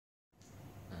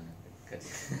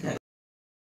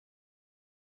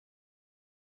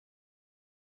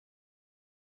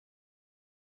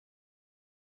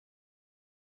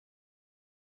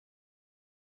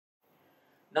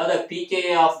Now the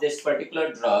pKa of this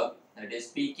particular drug, that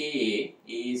is pKa,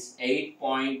 is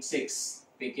 8.6.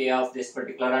 pKa of this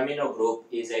particular amino group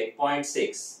is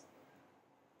 8.6.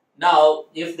 Now,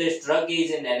 if this drug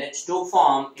is in NH2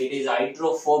 form, it is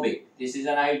hydrophobic. This is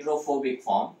an hydrophobic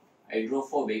form,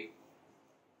 hydrophobic,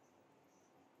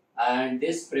 and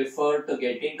this preferred to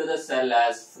get into the cell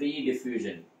as free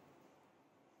diffusion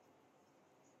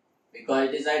because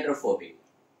it is hydrophobic.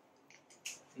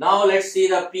 Now, let's see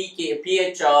the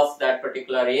pH of that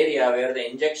particular area where the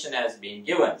injection has been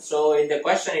given. So, in the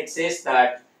question it says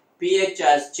that pH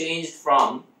has changed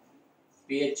from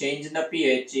change in the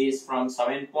pH is from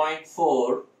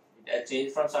 7.4. It has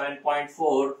changed from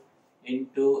 7.4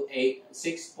 into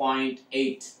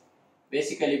 6.8.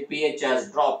 Basically, pH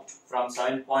has dropped from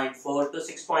 7.4 to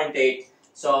 6.8.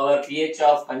 So our pH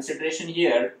of consideration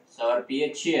here, so our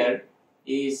pH here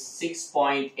is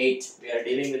 6.8. We are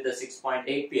dealing with the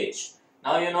 6.8 pH.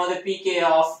 Now you know the pKa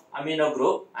of amino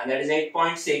group, and that is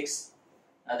 8.6.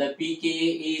 Now the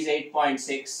pKa is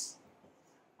 8.6.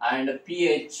 and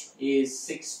pH is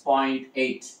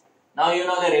 6.8. Now you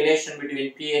know the relation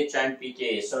between pH and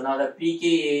pKa. So now the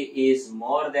pKa is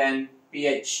more than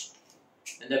pH.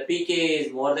 When the pKa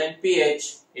is more than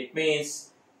pH, it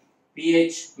means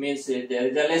pH means there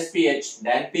is a less pH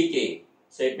than pKa.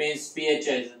 So it means pH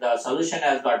is, the solution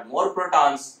has got more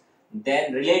protons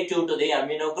than relative to the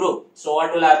amino group. So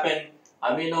what will happen?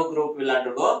 Amino group will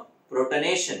undergo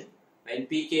protonation. When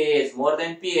pKa is more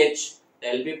than pH,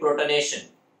 there will be protonation.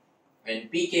 When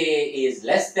pKa is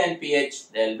less than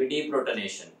pH, there will be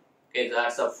deprotonation. Okay,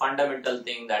 that's a fundamental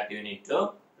thing that you need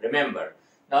to remember.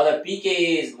 Now the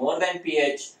pKa is more than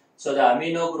pH, so the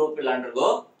amino group will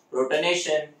undergo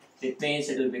protonation. It means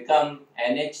it will become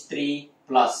NH3+.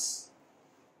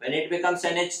 When it becomes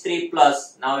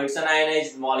NH3+, now it's an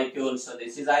ionized molecule, so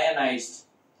this is ionized.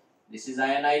 This is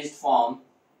ionized form.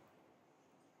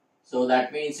 So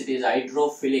that means it is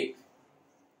hydrophilic.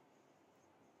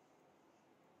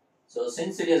 So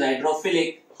since it is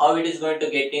hydrophilic, how it is going to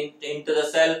get into the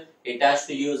cell? It has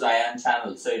to use ion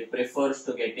channel. So it prefers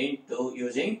to get into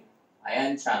using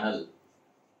ion channel.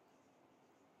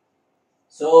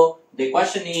 So the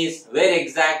question is, where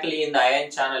exactly in the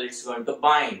ion channel it's going to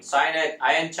bind? So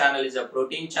ion channel is a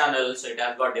protein channel, so it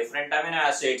has got different amino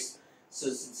acids. So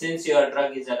since your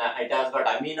drug is it has got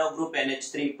amino group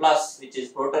NH3+, which is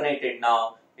protonated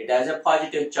now, it has a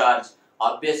positive charge.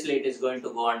 Obviously, it is going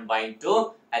to go and bind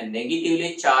to a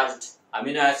negatively charged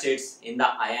amino acids in the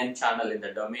ion channel, in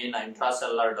the domain,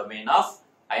 intracellular domain of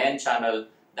ion channel.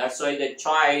 That's why the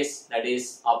choice, that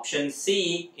is option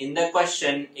C in the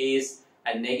question, is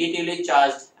a negatively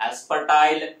charged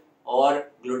aspartyl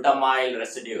or glutamyl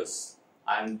residues.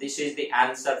 And this is the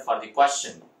answer for the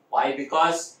question. Why?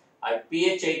 Because at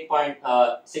pH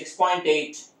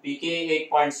 6.8, pKa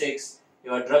 8.6,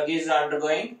 your drug is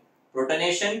undergoing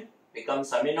protonation,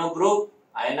 becomes amino group,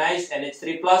 ionized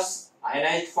NH3+,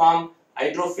 ionized form,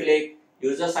 hydrophilic,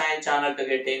 uses ion channel to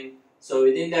get in. So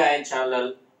within the ion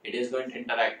channel, it is going to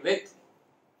interact with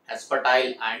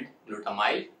aspartyl and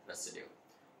glutamyl residue.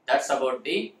 That's about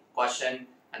the question,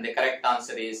 and the correct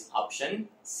answer is option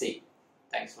C.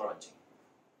 Thanks for watching.